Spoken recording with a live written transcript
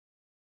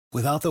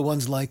Without the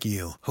ones like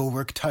you, who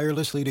work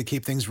tirelessly to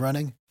keep things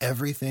running,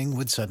 everything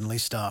would suddenly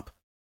stop.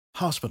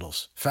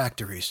 Hospitals,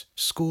 factories,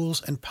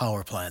 schools, and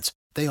power plants,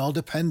 they all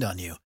depend on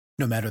you.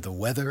 No matter the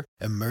weather,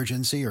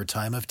 emergency, or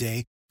time of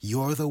day,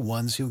 you're the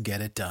ones who get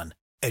it done.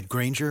 At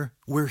Grainger,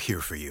 we're here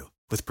for you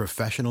with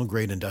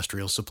professional-grade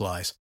industrial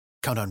supplies.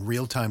 Count on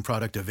real-time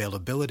product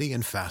availability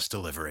and fast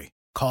delivery.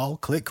 Call,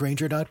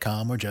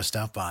 clickgrainger.com, or just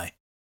stop by.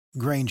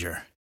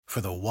 Grainger, for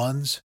the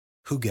ones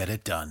who get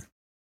it done.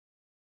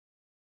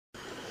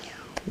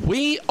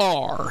 We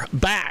are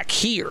back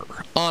here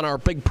on our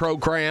big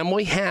program.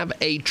 We have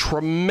a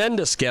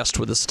tremendous guest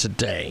with us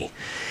today,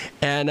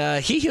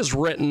 and he has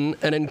written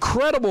an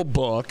incredible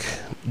book.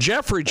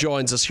 Jeffrey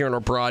joins us here on our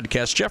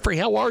broadcast. Jeffrey,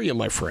 how are you,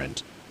 my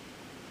friend?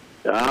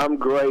 I'm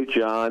great,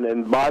 John.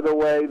 And by the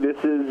way, this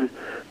is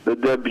the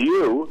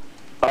debut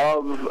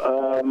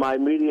of my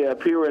media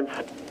appearance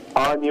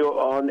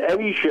on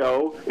any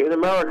show in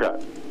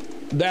America.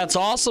 That's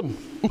awesome.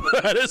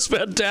 That is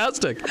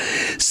fantastic.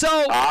 So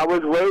I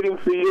was waiting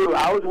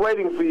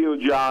for you,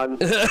 John.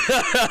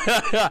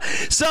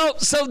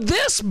 So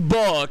this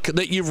book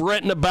that you've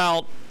written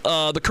about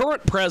the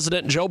current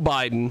president, Joe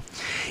Biden,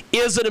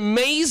 is an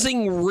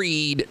amazing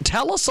read.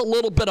 Tell us a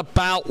little bit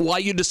about why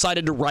you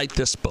decided to write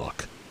this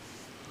book.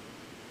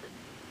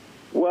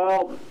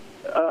 Well,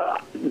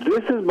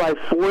 this is my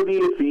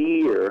 40th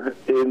year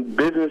in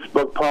business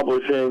book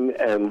publishing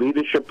and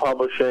leadership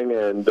publishing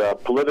and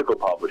political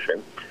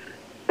publishing.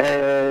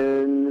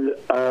 And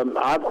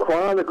I've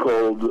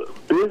chronicled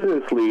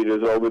business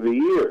leaders over the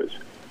years.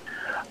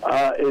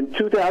 In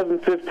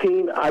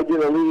 2015, I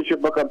did a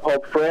leadership book on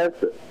Pope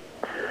Francis.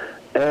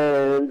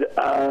 And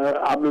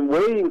I've been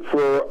waiting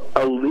for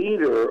a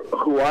leader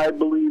who I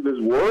believe is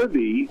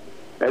worthy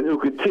and who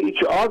could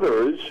teach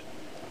others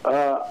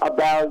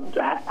about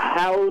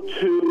how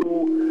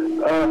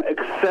to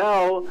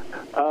excel,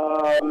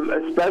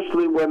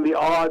 especially when the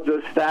odds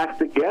are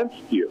stacked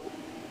against you.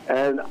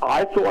 And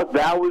I thought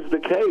that was the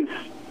case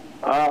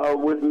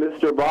with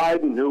Mr.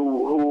 Biden,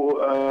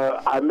 who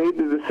I made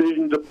the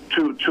decision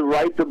to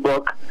write the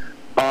book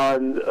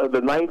on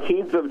the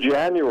 19th of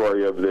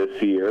January of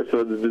this year,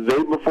 so the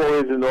day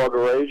before his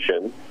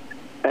inauguration.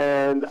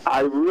 And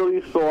I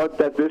really thought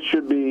that this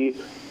should be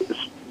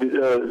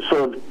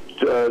serve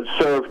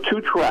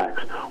two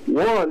tracks.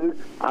 One,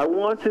 I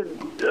wanted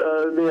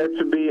there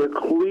to be a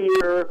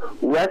clear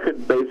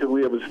record,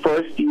 basically, of his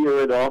first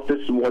year in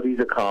office and what he's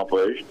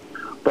accomplished.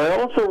 But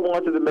I also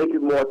wanted to make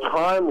it more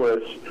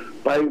timeless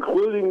by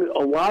including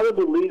a lot of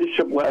the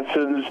leadership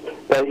lessons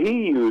that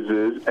he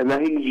uses and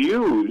that he's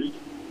used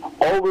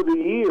over the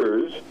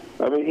years.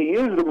 I mean, he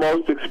is the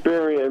most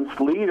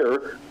experienced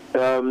leader,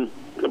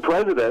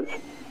 president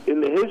in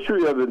the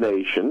history of the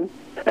nation,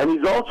 and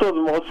he's also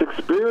the most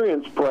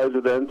experienced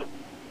president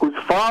who's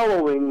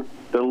following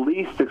the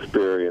least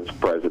experienced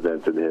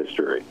president in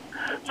history.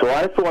 So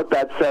I thought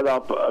that set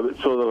up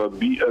sort of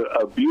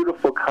a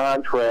beautiful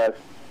contrast,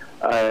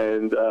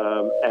 and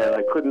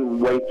I couldn't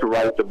wait to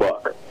write the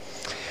book.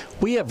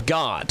 We have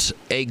got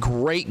a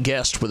great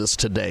guest with us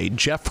today.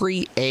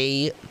 Jeffrey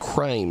A.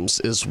 Krames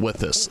is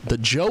with us. The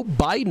Joe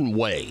Biden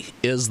Way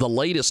is the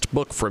latest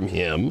book from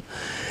him.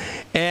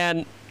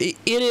 And it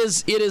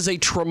is a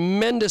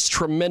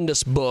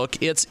tremendous book.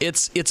 It's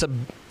a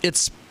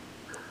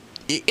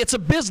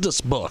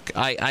business book,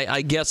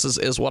 I guess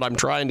is what I'm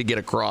trying to get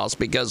across,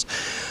 because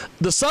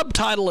the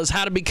subtitle is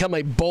How to Become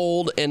a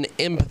Bold and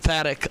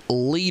Empathetic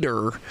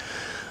Leader.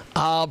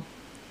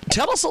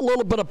 Tell us a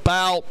little bit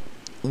about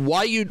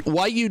why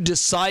you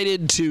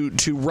decided to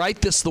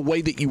write this the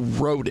way that you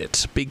wrote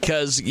it,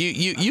 because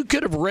you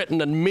could have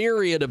written a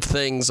myriad of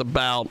things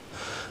about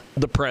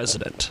the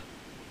president.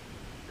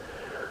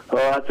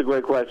 Well, that's a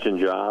great question,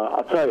 John.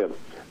 I'll tell you.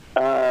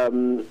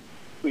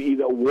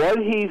 What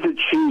he's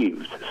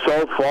achieved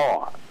so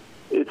far,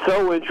 it's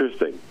so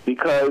interesting,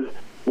 because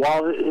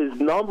while his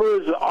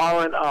numbers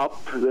aren't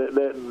up,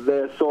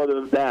 they're sort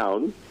of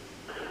down,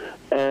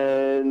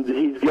 and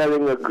he's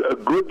getting a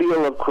good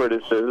deal of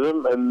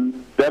criticism,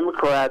 and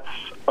Democrats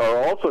are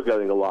also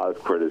getting a lot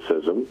of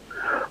criticism.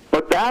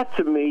 But that,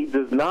 to me,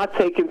 does not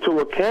take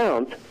into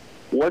account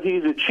what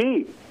he's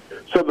achieved.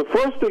 So the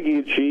first thing he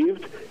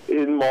achieved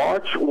in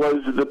March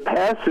was the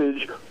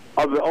passage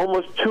of the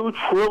almost $2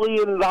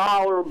 trillion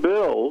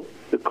bill,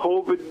 the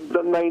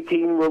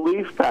COVID-19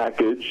 relief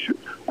package.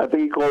 I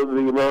think he called it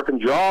the American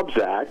Jobs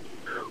Act,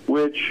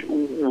 which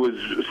was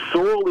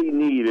sorely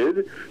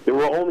needed. There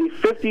were only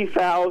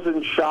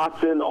 50,000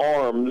 shots in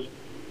arms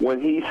when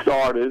he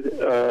started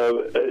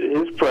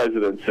his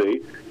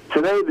presidency.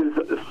 Today there's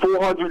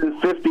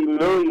 450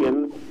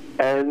 million,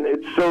 and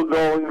it's still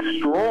going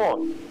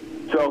strong.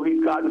 So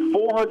he's gotten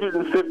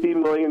 450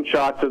 million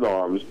shots in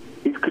arms.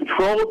 He's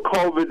controlled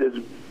COVID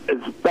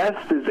as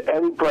best as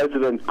any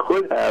president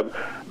could have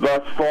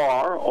thus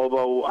far,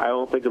 although I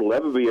don't think it'll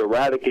ever be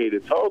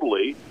eradicated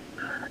totally.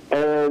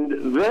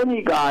 And then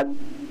he got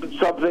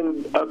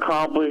something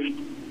accomplished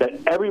that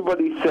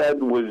everybody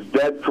said was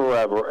dead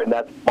forever, and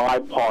that's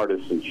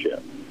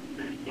bipartisanship.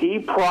 he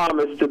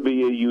promised to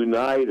be a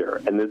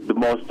uniter, and the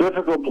most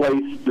difficult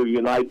place to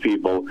unite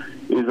people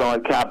is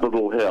on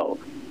Capitol Hill.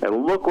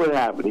 And look what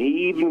happened.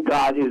 He even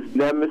got his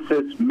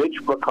nemesis,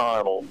 Mitch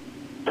McConnell,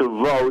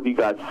 to vote. He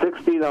got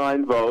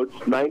 69 votes,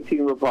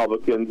 19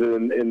 Republicans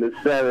in the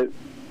Senate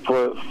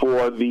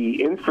for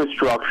the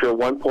infrastructure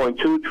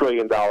 $1.2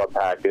 trillion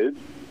package.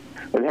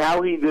 And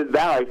how he did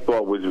that, I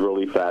thought, was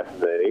really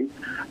fascinating.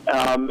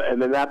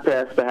 And then that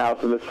passed the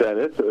House and the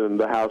Senate, and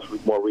the House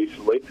more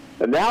recently.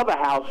 And now the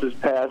House has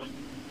passed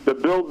the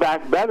Build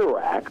Back Better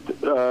Act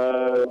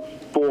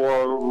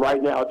for,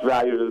 right now it's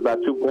valued at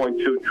about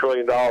 $2.2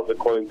 trillion,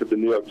 according to the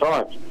New York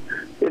Times.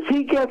 If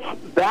he gets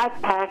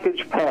that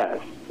package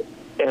passed,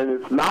 and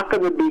it's not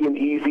going to be an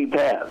easy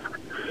task,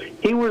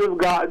 he would have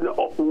gotten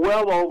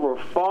well over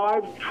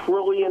 $5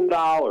 trillion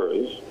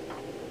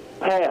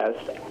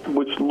passed,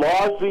 which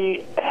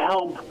largely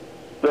help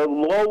the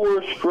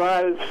lower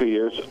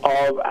stratospheres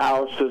of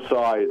our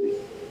society.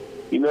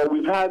 You know,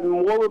 we've had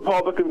more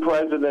Republican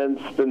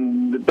presidents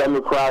than the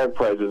Democratic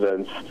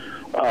presidents,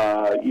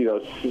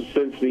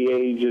 since the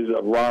ages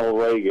of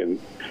Ronald Reagan.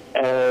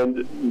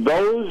 And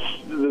the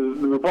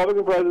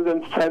Republican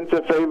presidents tend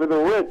to favor the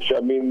rich.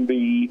 I mean,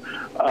 the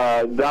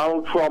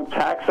Donald Trump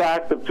Tax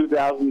Act of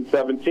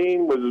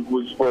 2017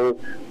 was for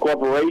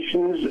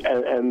corporations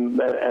and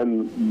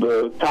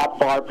the top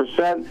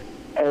 5%.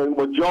 And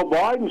what Joe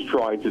Biden's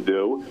trying to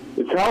do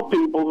is help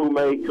people who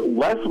make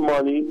less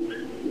money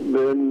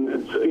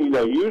than,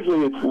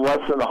 usually it's less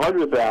than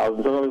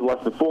 $100,000, sometimes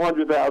less than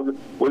 $400,000,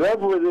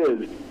 whatever it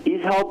is.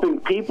 He's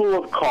helping people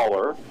of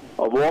color,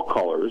 of all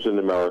colors in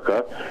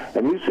America,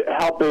 and he's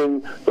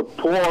helping the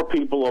poor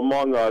people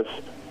among us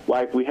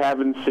like we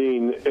haven't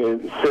seen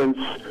since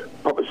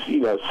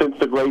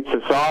the Great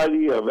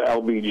Society of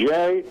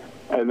LBJ,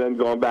 and then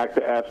going back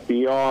to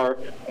FDR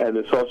and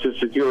the Social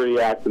Security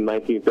Act in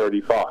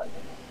 1935.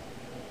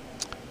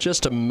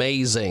 Just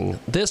amazing.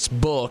 This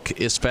book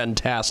is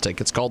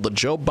fantastic. It's called The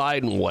Joe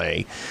Biden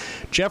Way.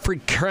 Jeffrey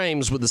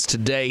Krames with us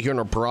today here in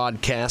our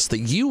broadcast. The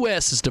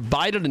U.S. is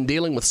divided in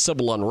dealing with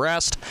civil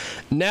unrest.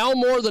 Now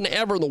more than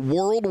ever, the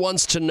world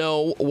wants to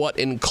know what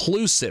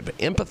inclusive,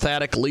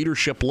 empathetic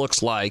leadership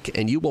looks like,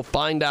 and you will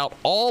find out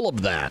all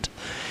of that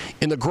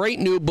in the great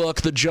new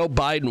book, The Joe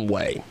Biden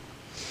Way.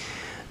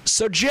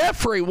 So,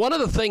 Jeffrey, one of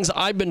the things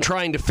I've been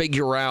trying to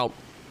figure out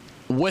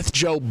with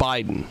Joe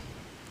Biden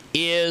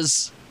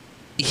is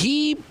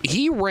he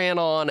ran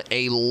on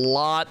a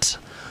lot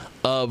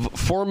of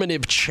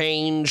formative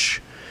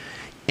change,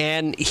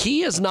 and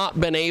he has not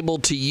been able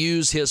to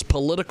use his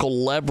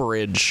political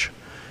leverage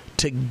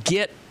to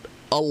get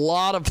a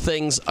lot of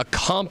things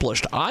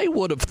accomplished. I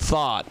would have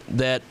thought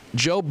that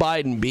Joe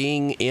Biden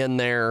being in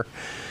there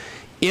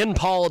in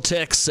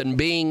politics and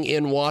being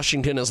in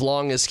Washington as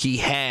long as he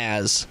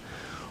has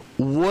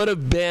would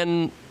have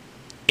been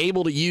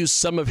able to use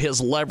some of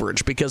his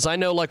leverage, because I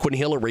know, like when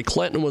Hillary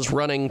Clinton was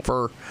running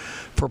for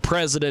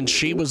president,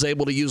 she was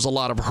able to use a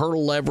lot of her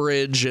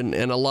leverage and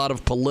a lot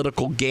of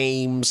political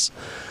games.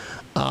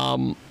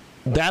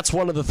 That's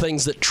one of the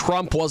things that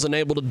Trump wasn't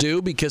able to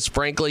do because,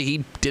 frankly,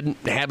 he didn't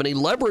have any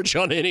leverage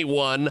on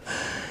anyone.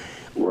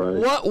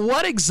 Right.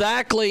 What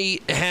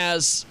exactly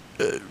has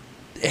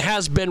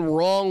been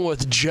wrong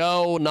with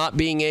Joe not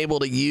being able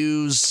to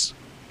use,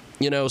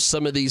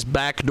 some of these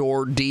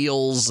backdoor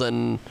deals?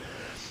 And,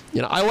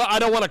 I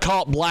don't want to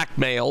call it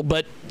blackmail,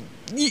 but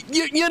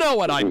you know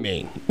what I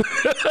mean.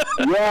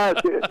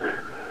 Yes.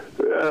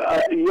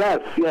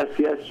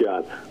 Yes,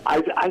 John.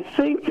 I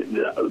think,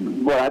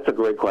 well, that's a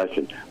great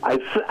question. I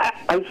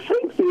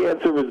think the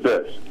answer is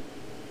this.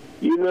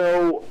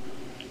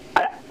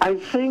 I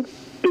think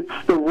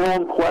it's the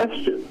wrong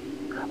question.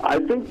 I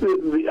think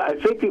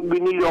we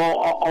need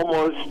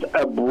almost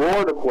a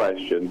broader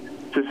question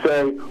to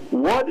say,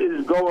 what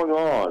is going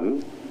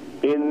on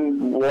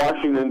in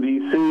Washington,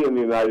 D.C., in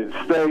the United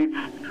States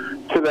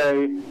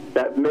today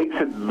that makes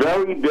it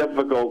very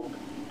difficult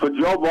for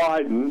Joe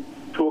Biden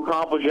to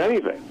accomplish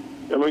anything.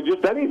 I mean,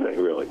 just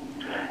anything, really.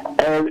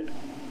 And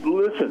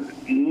listen,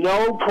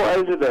 no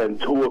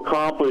president who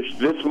accomplished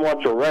this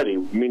much already,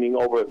 meaning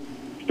over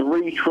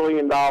 $3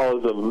 trillion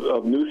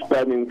of new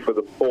spending for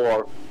the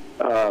poor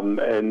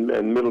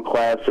and middle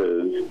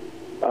classes,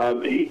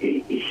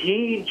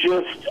 he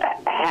just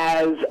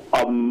has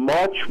a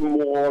much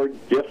more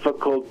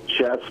difficult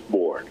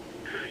chessboard.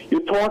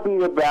 You're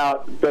talking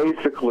about,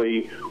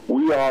 basically,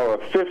 we are a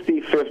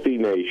 50-50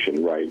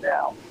 nation right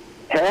now.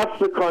 Half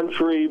the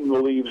country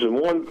believes in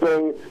one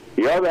thing,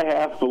 the other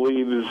half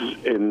believes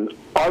in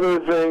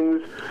other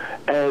things,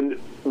 and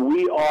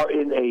we are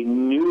in a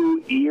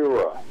new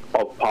era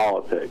of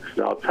politics.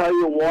 Now, I'll tell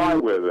you why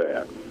we're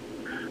there.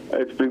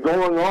 It's been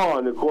going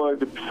on,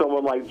 according to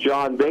someone like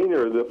John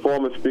Boehner, the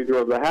former Speaker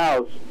of the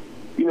House,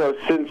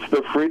 since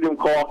the Freedom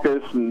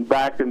Caucus and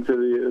back into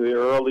the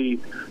early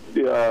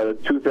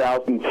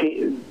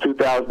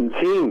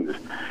 2010s.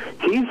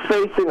 He's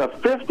facing a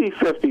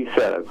 50-50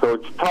 Senate, so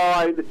it's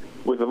tied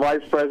with the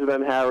Vice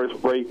President Harris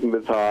breaking the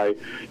tie.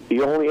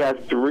 He only has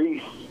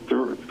three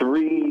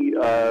 3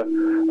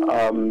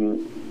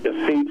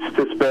 seats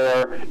to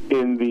spare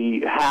in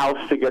the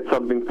House to get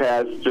something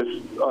passed just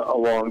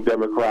along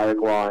Democratic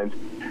lines.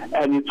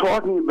 And you're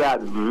talking about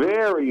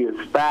various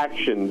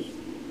factions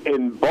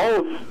in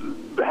both,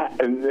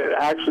 and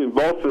actually in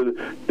both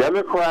the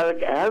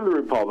Democratic and the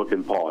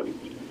Republican parties.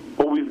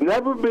 But we've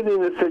never been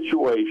in a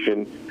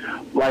situation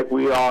like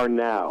we are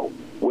now,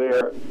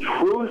 where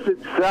truth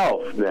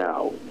itself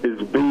now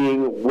is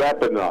being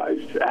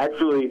weaponized.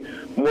 Actually,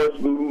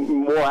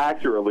 more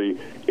accurately,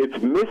 it's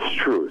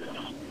mistruths.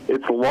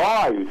 It's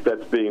lies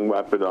that's being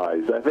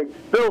weaponized. I think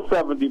still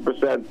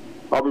 70%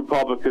 of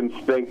Republicans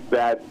think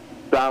that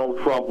Donald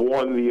Trump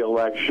won the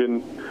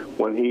election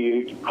when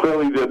he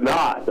clearly did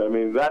not. I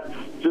mean, that's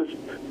just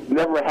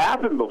never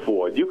happened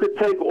before. You could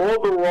take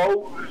all the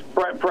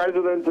rogue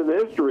presidents in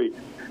history,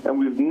 and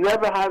we've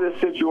never had a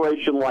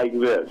situation like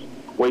this,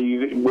 where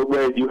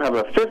you have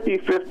a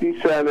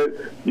 50-50 Senate,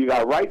 you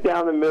got right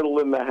down the middle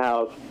in the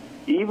House.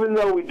 Even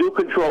though we do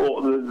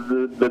control,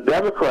 the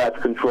Democrats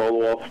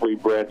control all 3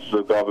 branches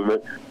of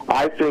government,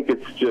 I think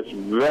it's just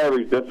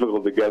very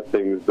difficult to get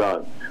things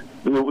done.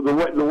 The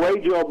way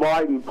Joe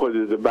Biden put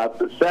it about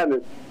the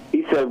Senate,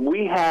 he said,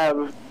 we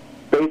have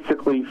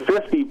basically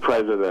 50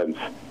 presidents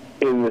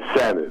in the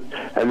Senate.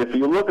 And if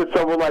you look at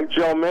someone like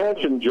Joe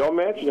Manchin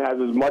has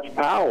as much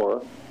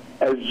power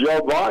as Joe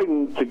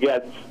Biden to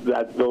get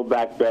that Build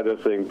Back Better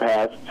thing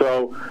passed.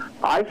 So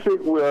I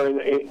think we're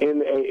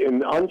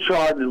in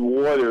uncharted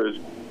waters,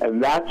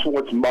 and that's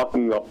what's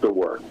mucking up the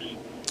works.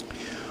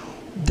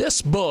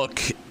 This book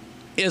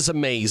is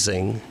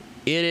amazing.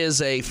 It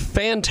is a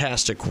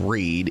fantastic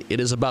read. It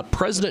is about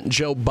President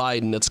Joe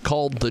Biden. It's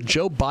called The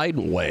Joe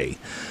Biden Way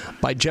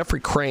by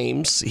Jeffrey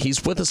Krames.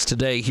 He's with us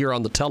today here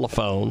on the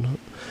telephone,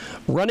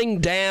 running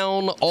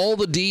down all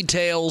the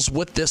details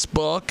with this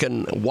book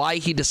and why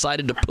he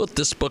decided to put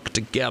this book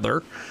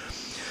together.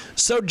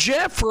 So,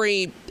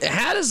 Jeffrey,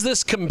 how does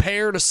this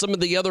compare to some of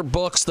the other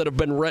books that have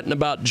been written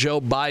about Joe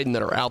Biden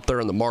that are out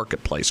there in the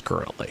marketplace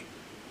currently?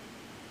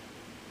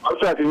 I'm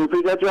sorry, can you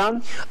repeat that,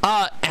 John?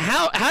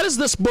 How does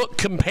this book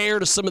compare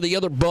to some of the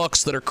other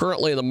books that are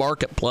currently in the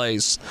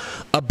marketplace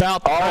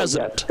about the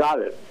president? Yes, got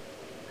it.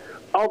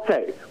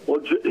 Okay, well,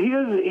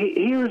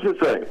 here's the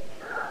thing.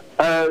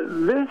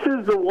 This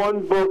is the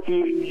one book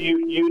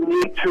you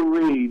need to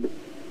read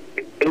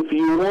if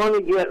you want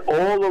to get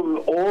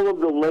all of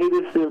the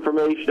latest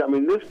information. I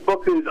mean, this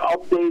book is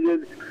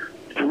updated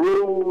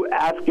through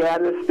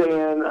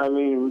Afghanistan. I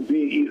mean,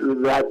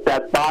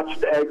 that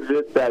botched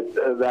exit that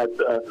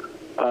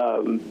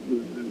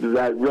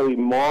really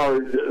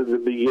marred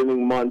the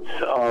beginning months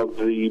of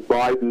the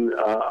Biden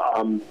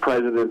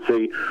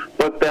presidency.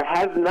 But there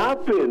has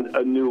not been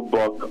a new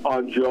book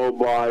on Joe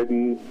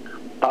Biden,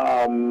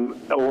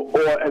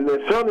 and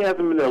there certainly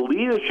hasn't been a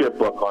leadership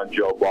book on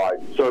Joe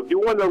Biden. So if you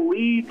want to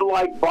lead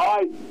like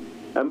Biden,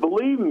 and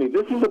believe me,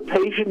 this is a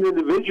patient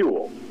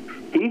individual.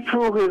 He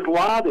threw his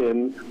lot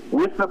in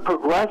with the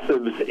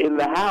progressives in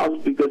the House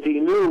because he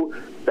knew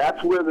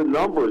that's where the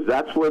numbers,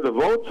 that's where the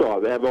votes are.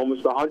 They have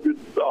almost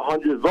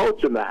 100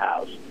 votes in the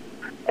House.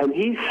 And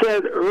he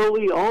said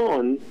early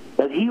on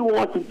that he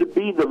wanted to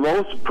be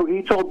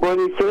he told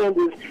Bernie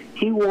Sanders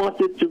he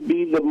wanted to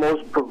be the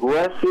most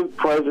progressive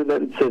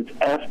president since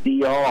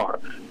FDR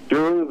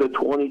during the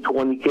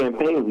 2020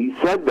 campaign. He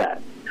said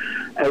that.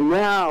 And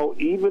now,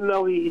 even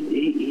though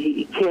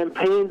he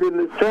campaigned in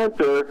the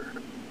center,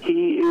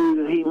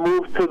 he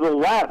moved to the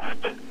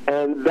left,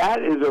 and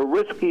that is a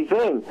risky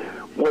thing.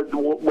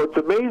 What's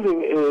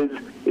amazing is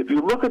if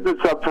you look at the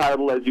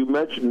subtitle, as you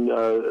mentioned,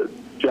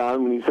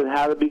 John, when he said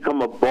how to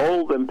become a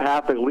bold,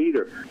 empathic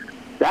leader,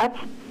 that's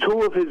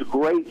 2 of his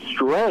great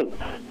strengths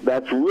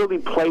that's really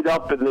played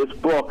up in this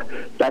book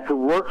that could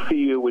work for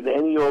you in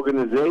any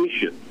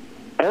organization.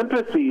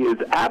 Empathy is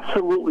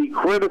absolutely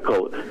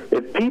critical.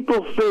 If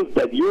people think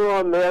that you're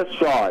on their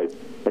side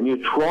and you're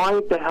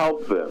trying to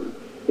help them,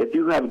 if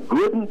you have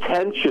good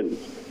intentions,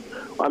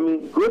 I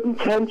mean, good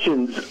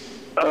intentions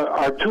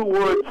are 2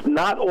 words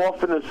not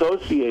often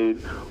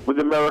associated with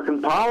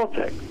American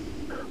politics.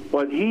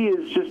 But he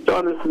has just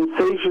done a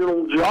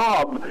sensational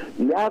job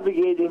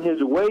navigating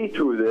his way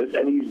through this,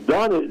 and he's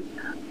done it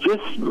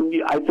just,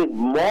 I think,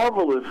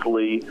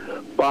 marvelously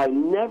by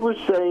never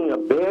saying a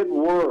bad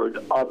word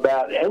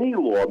about any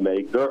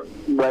lawmaker,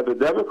 whether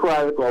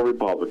Democratic or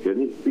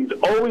Republican. He's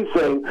always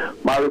saying,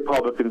 my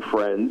Republican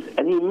friends,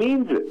 and he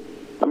means it.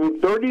 I mean,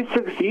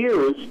 36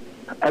 years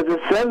as a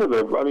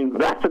senator, I mean,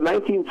 back to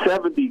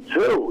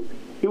 1972,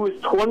 he was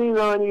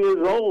 29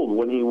 years old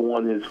when he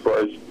won his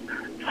first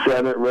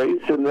Senate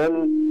race, and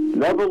then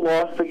never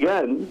lost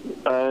again.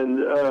 And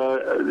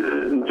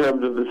in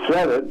terms of the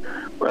Senate,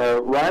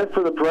 ran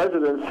for the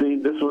presidency.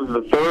 This was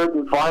the 3rd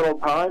and final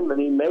time, and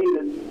he made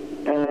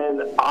it.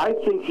 And I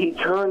think he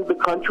turned the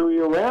country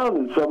around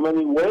in so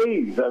many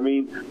ways. I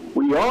mean,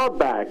 we are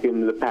back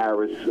in the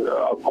Paris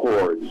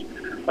Accords,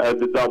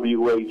 the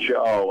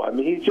WHO. I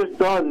mean, he's just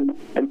done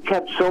and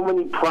kept so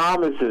many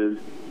promises.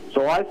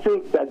 So I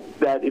think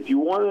that if you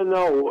want to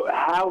know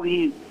how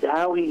he's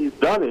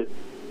done it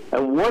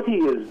and what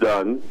he has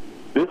done,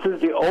 This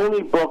is the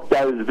only book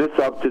that is this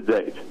up to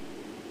date.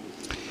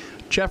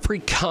 Jeffrey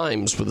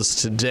Krames with us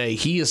today.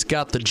 He has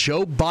got The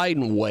Joe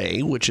Biden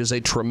Way, which is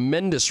a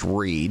tremendous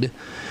read.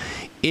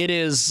 It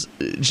is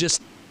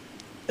just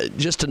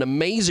an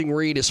amazing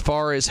read as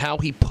far as how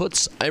he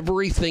puts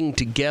everything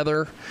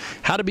together,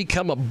 how to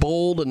become a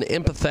bold and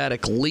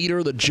empathetic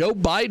leader, The Joe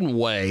Biden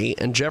Way.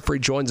 And Jeffrey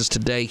joins us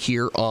today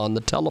here on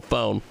the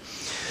telephone.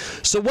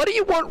 So what do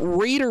you want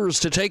readers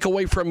to take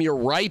away from your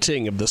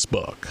writing of this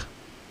book?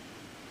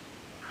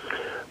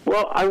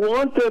 Well, I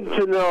want them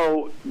to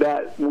know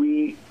that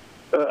we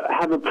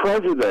have a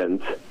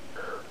president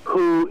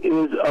who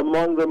is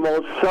among the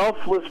most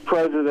selfless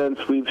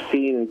presidents we've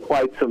seen in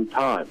quite some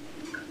time.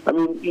 I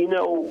mean,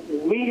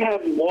 we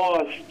have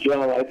lost,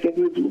 John, I think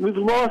we've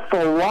lost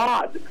a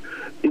lot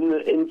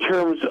in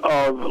terms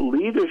of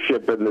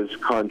leadership in this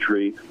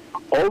country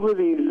over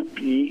these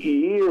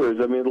years.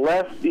 I mean,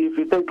 if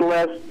you think the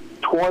last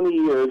 20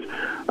 years,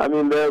 I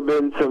mean, there have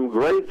been some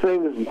great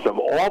things and some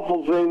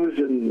awful things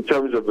in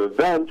terms of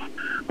events.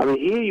 I mean,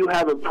 here you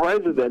have a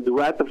president who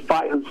had to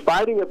who's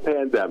fighting a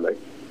pandemic,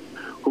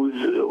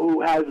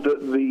 who has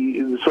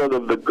the sort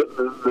of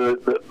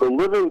the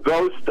living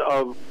ghost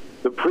of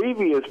the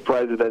previous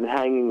president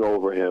hanging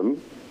over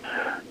him.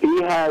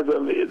 He has a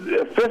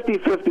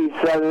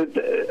 50-50 Senate.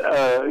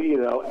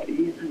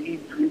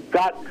 He's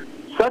got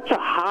such a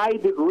high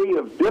degree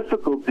of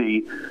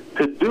difficulty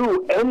to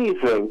do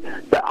anything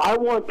that I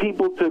want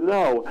people to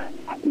know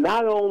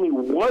not only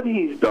what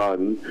he's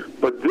done,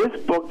 but this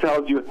book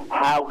tells you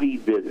how he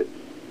did it.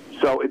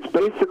 So it's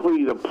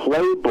basically the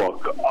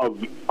playbook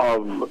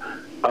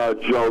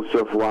of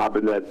Joseph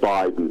Robinette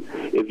Biden.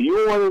 If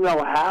you want to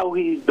know how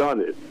he's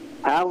done it,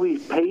 how he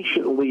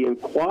patiently and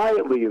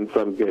quietly, in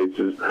some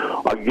cases,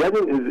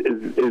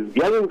 is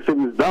getting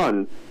things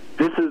done,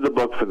 this is the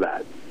book for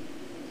that.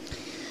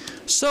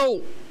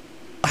 So,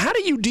 how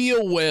do you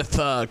deal with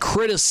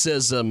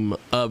criticism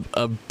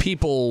of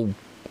people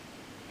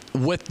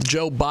with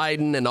Joe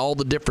Biden and all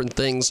the different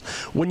things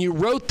when you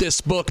wrote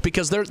this book?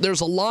 Because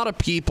there's a lot of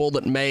people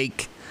that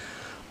make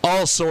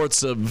all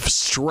sorts of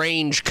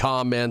strange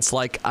comments.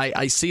 Like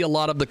I see a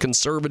lot of the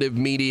conservative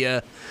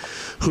media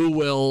who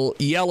will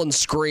yell and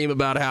scream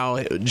about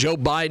how Joe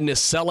Biden is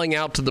selling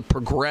out to the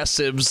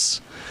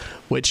progressives,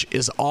 which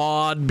is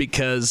odd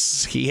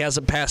because he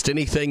hasn't passed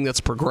anything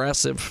that's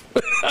progressive.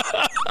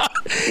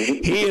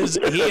 He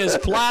has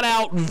flat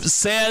out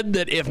said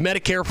that if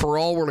Medicare for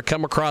All were to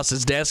come across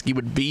his desk, he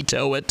would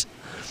veto it.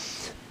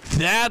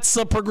 That's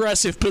a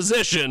progressive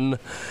position.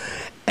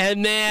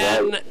 And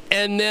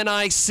then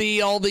I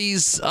see all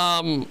these,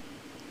 the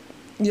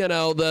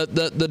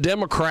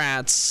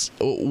Democrats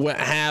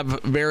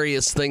have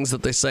various things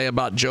that they say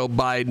about Joe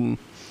Biden.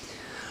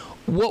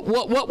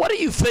 What do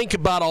you think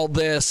about all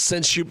this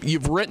since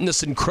you've written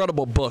this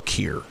incredible book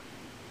here?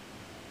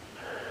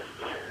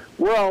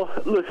 Well,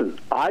 listen,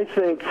 I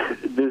think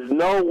there's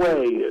no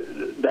way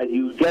that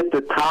you get the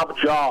top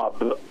job,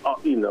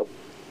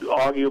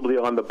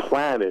 arguably on the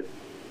planet,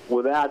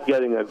 without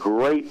getting a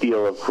great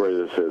deal of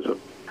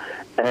criticism.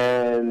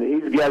 And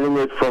he's getting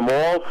it from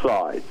all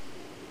sides.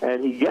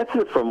 And he gets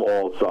it from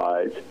all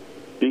sides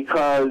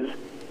because,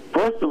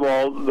 first of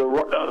all,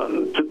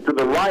 to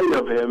the right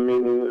of him,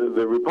 meaning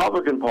the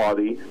Republican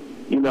Party,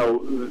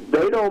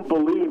 they don't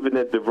believe in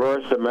a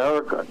diverse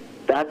America.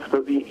 That's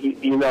there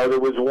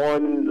was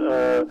one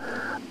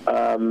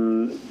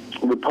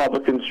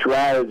Republican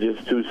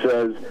strategist who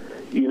says,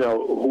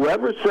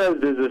 whoever says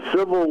there's a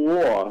civil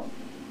war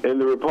in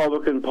the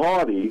Republican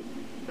Party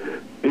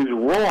is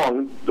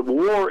wrong. The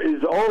war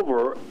is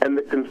over and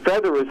the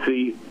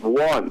Confederacy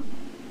won.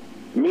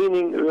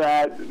 Meaning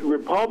that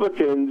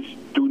Republicans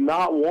do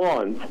not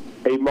want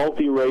a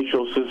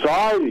multiracial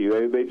society.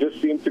 They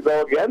just seem to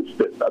go against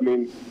it. I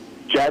mean,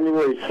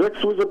 January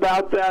 6th was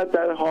about that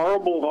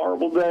horrible,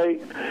 horrible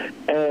day.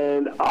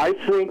 And I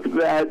think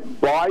that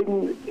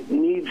Biden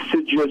needs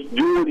to just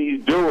do what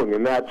he's doing,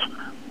 and that's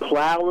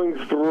plowing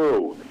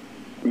through,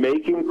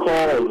 making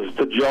calls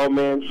to Joe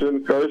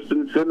Manchin,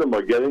 Kirsten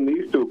Sinema, getting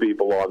these two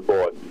people on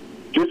board.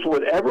 Just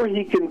whatever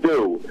he can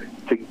do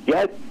to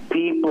get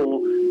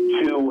people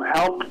to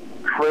help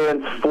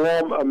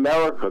transform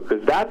America,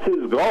 because that's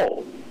his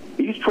goal.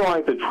 He's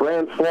trying to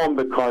transform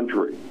the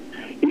country.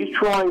 He's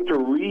trying to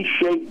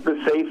reshape the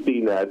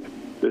safety net,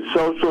 the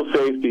social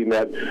safety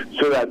net,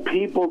 so that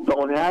people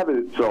don't have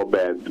it so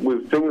bad,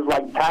 with things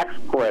like tax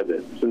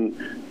credits and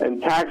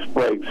tax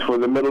breaks for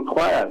the middle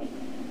class.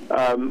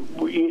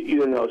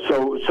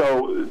 So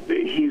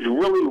he's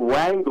really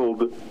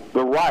wrangled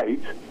the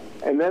right.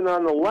 And then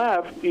on the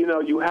left,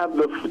 you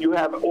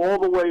have all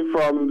the way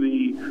from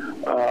the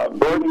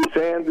Bernie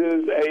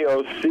Sanders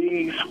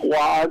AOC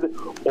squad,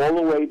 all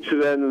the way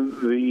to then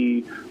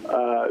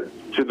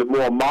to the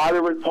more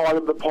moderate part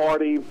of the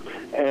party,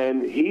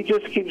 and he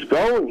just keeps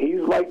going.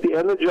 He's like the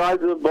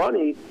Energizer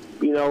Bunny,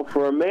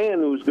 for a man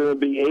who's going to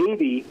be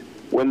 80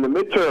 when the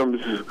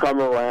midterms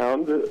come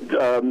around.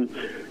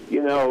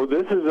 You know,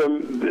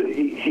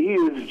 he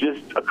is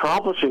just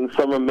accomplishing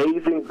some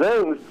amazing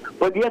things,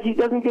 but yet he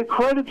doesn't get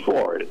credit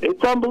for it.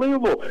 It's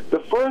unbelievable. The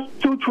first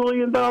 $2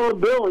 trillion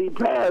bill he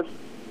passed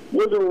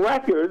was a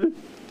record,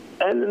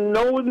 and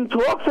no one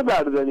talks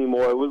about it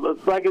anymore.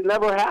 It's like it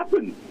never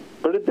happened,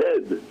 but it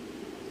did.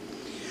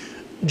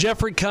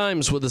 Jeffrey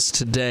Krames with us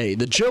today.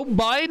 The Joe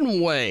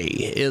Biden way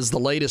is the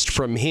latest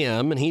from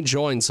him, and he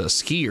joins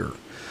us here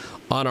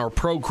on our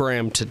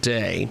program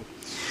today.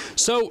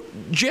 So,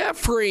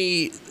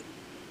 Jeffrey,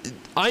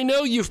 I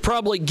know you've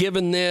probably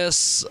given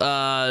this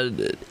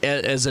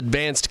as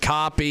advanced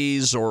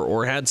copies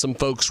or had some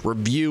folks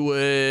review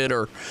it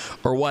or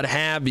what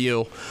have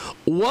you.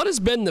 What has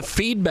been the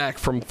feedback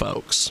from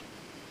folks?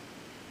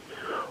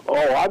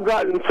 Oh, I've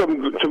gotten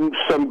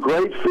some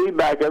great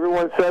feedback.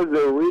 Everyone says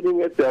they're reading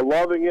it, they're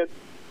loving it.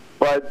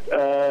 But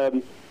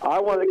I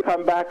want to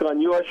come back on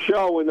your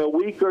show in a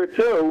week or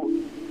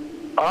two.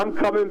 I'm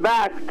coming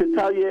back to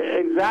tell you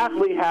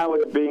exactly how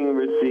it's being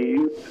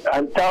received.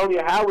 I'm telling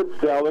you how it's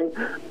selling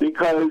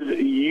because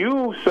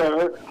you,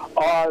 sir,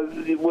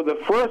 were the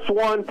first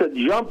one to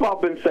jump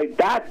up and say,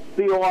 that's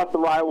the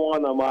author I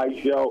want on my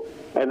show.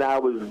 And I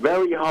was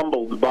very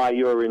humbled by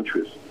your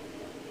interest.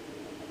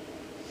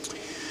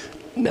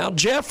 Now,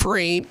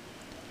 Jeffrey,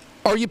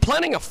 are you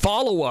planning a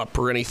follow-up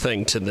or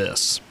anything to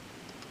this?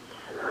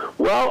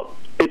 Well,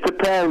 it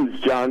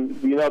depends, John.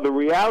 You know, the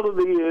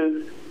reality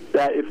is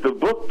that if the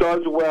book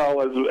does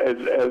well, as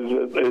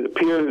it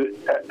appears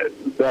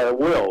that it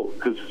will,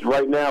 because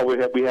right now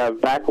we have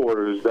back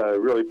orders that are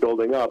really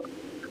building up.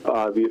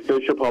 The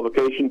official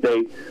publication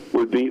date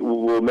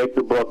will make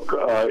the book.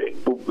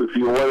 If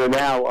you order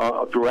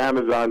now through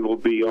Amazon, will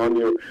be on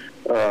your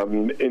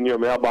in your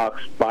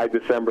mailbox by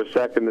December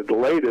 2nd at the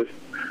latest.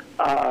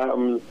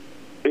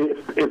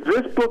 If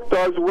this book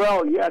does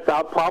well, yes,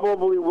 I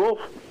probably will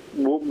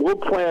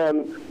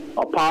plan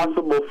a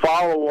possible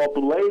follow-up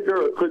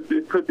later. It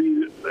could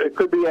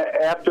be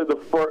after the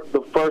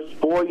first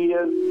 4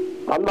 years.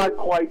 I'm not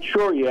quite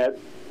sure yet.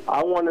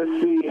 I want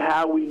to see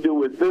how we do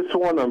with this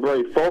one. I'm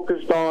very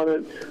focused on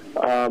it.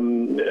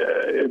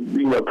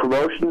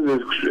 Promotion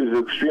is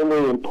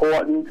extremely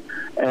important,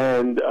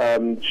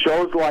 and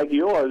shows like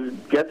yours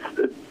gets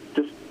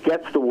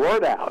the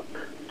word out.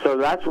 So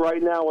that's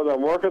right now what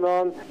I'm working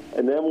on,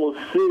 and then we'll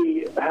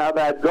see how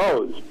that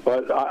goes.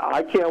 But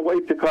I can't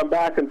wait to come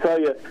back and tell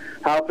you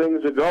how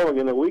things are going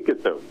in a week or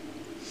two.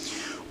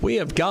 We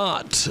have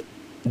got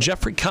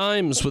Jeffrey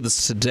Krames with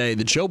us today,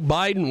 the Joe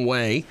Biden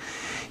way.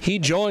 He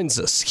joins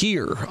us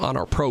here on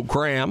our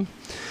program.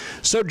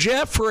 So,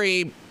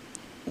 Jeffrey,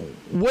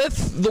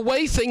 with the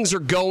way things are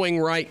going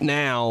right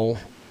now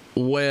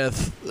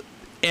with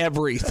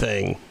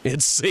everything,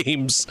 it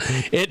seems.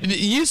 It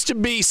used to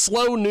be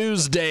slow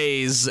news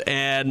days,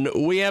 and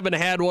we haven't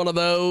had one of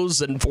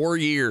those in 4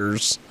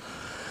 years.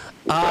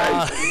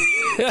 How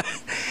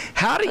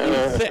do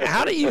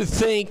you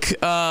think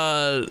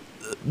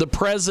the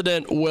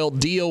president will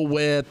deal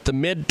with the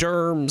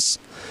midterms?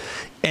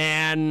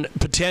 And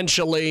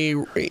potentially,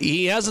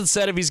 he hasn't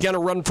said if he's going to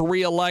run for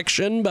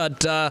re-election, but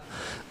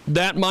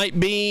that might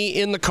be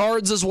in the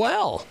cards as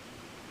well.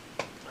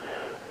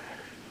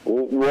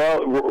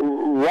 Well,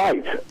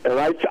 right. And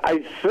I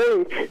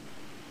think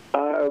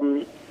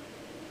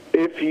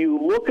if you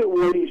look at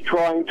what he's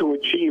trying to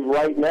achieve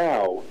right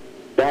now,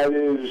 that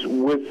is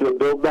with the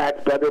Build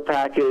Back Better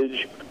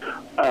package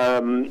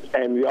and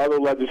the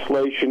other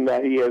legislation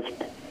that he has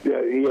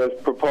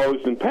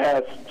proposed and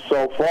passed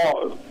so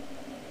far,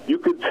 you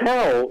could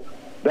tell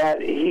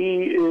that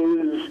he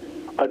is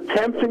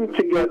attempting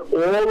to get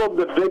all of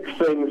the big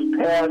things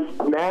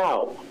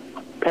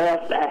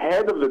passed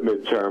ahead of the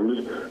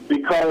midterms,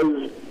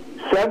 because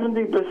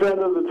 70%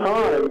 of the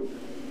time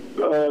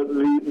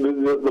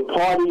the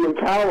party in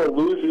power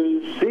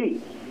loses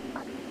seats.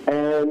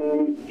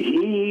 And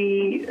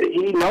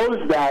he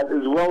knows that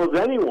as well as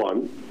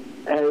anyone.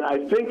 And I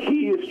think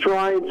he is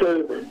trying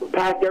to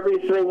pack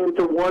everything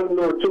into one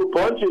or two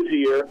punches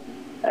here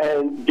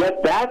and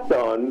get that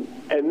done,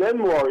 and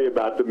then worry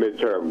about the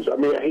midterms. I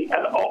mean, it's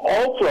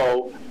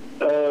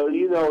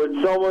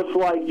almost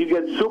like you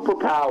get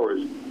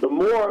superpowers. The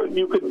more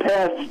you can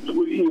pass,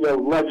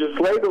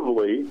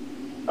 legislatively,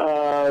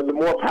 the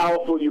more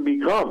powerful you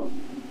become.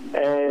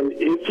 And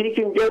if he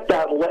can get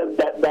that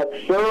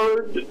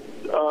third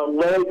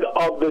leg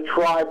of the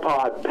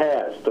tripod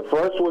passed, the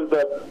first was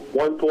the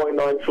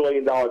 $1.9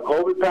 trillion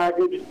COVID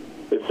package.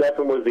 The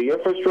second was the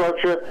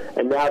infrastructure,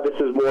 and now this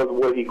is more of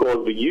what he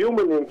calls the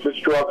human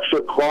infrastructure,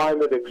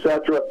 climate,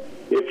 etc.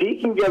 If he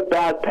can get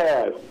that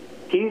passed,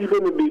 he's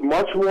going to be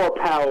much more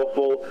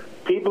powerful.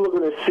 People are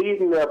going to see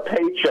it in their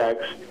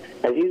paychecks,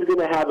 and he's going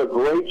to have a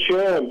great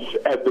chance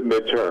at the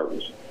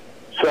midterms.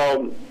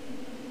 So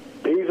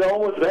he's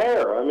almost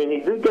there. I mean,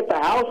 he did get the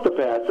House to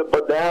pass it,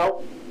 but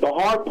now the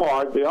hard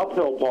part, the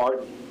uphill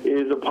part,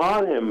 is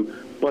upon him.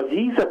 But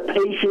he's a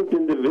patient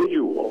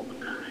individual.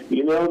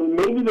 You know,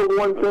 maybe the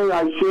one thing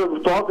I should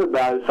have talked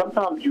about is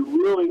sometimes you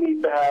really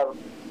need to have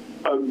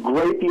a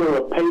great deal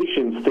of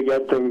patience to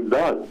get things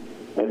done.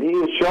 And he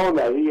has shown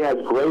that he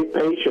has great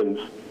patience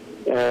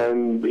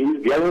and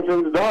he's getting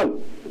things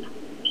done.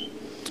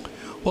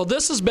 Well,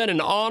 this has been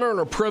an honor and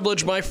a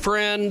privilege, my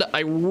friend. I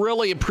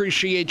really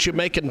appreciate you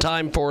making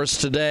time for us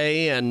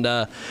today and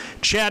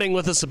chatting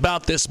with us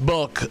about this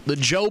book, The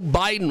Joe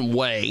Biden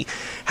Way,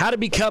 How to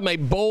Become a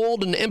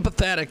Bold and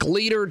Empathetic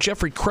Leader.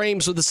 Jeffrey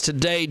Krames with us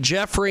today.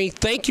 Jeffrey,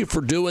 thank you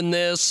for doing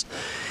this.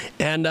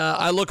 And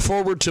I look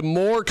forward to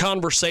more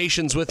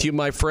conversations with you,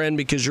 my friend,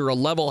 because you're a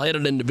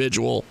level-headed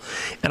individual.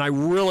 And I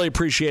really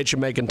appreciate you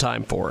making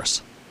time for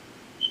us.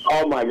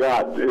 Oh my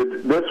God!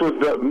 This was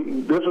the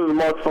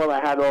most fun I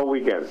had all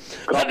weekend.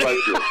 God bless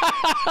you.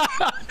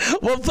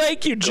 Well,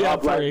 thank you,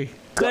 Jeffrey.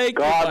 Thank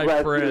you,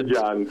 my friend. You,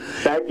 John.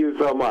 Thank you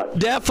so much.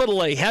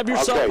 Definitely. Have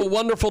yourself a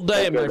wonderful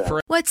day, my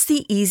friend. What's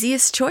the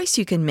easiest choice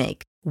you can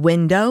make?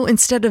 Window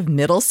instead of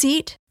middle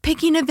seat?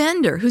 Picking a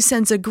vendor who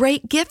sends a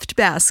great gift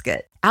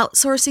basket?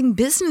 Outsourcing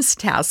business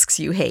tasks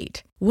you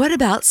hate? What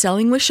about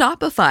selling with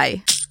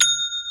Shopify?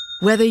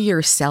 Whether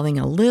you're selling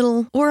a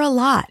little or a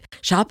lot,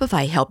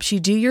 Shopify helps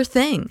you do your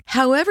thing,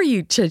 however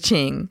you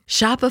cha-ching.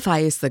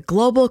 Shopify is the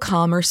global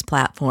commerce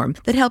platform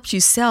that helps you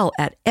sell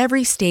at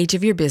every stage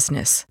of your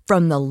business.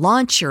 From the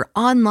launch your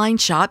online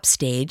shop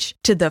stage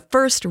to the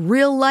first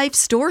real-life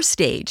store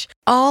stage,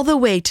 all the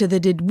way to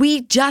the did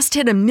we just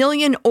hit 1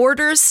 million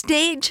orders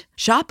stage.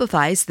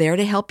 Shopify's there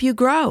to help you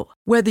grow.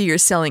 Whether you're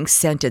selling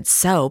scented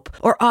soap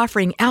or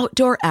offering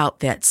outdoor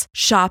outfits,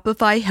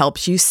 Shopify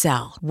helps you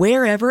sell.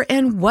 Wherever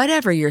and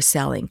whatever you're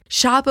selling,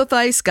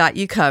 Shopify's got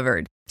you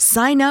covered.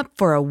 Sign up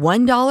for a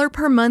 $1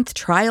 per month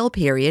trial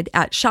period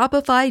at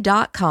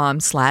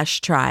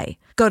shopify.com/try.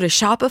 Go to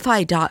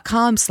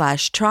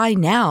shopify.com/try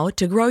now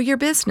to grow your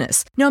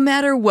business, no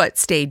matter what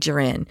stage you're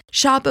in.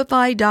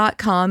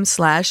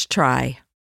 Shopify.com/try.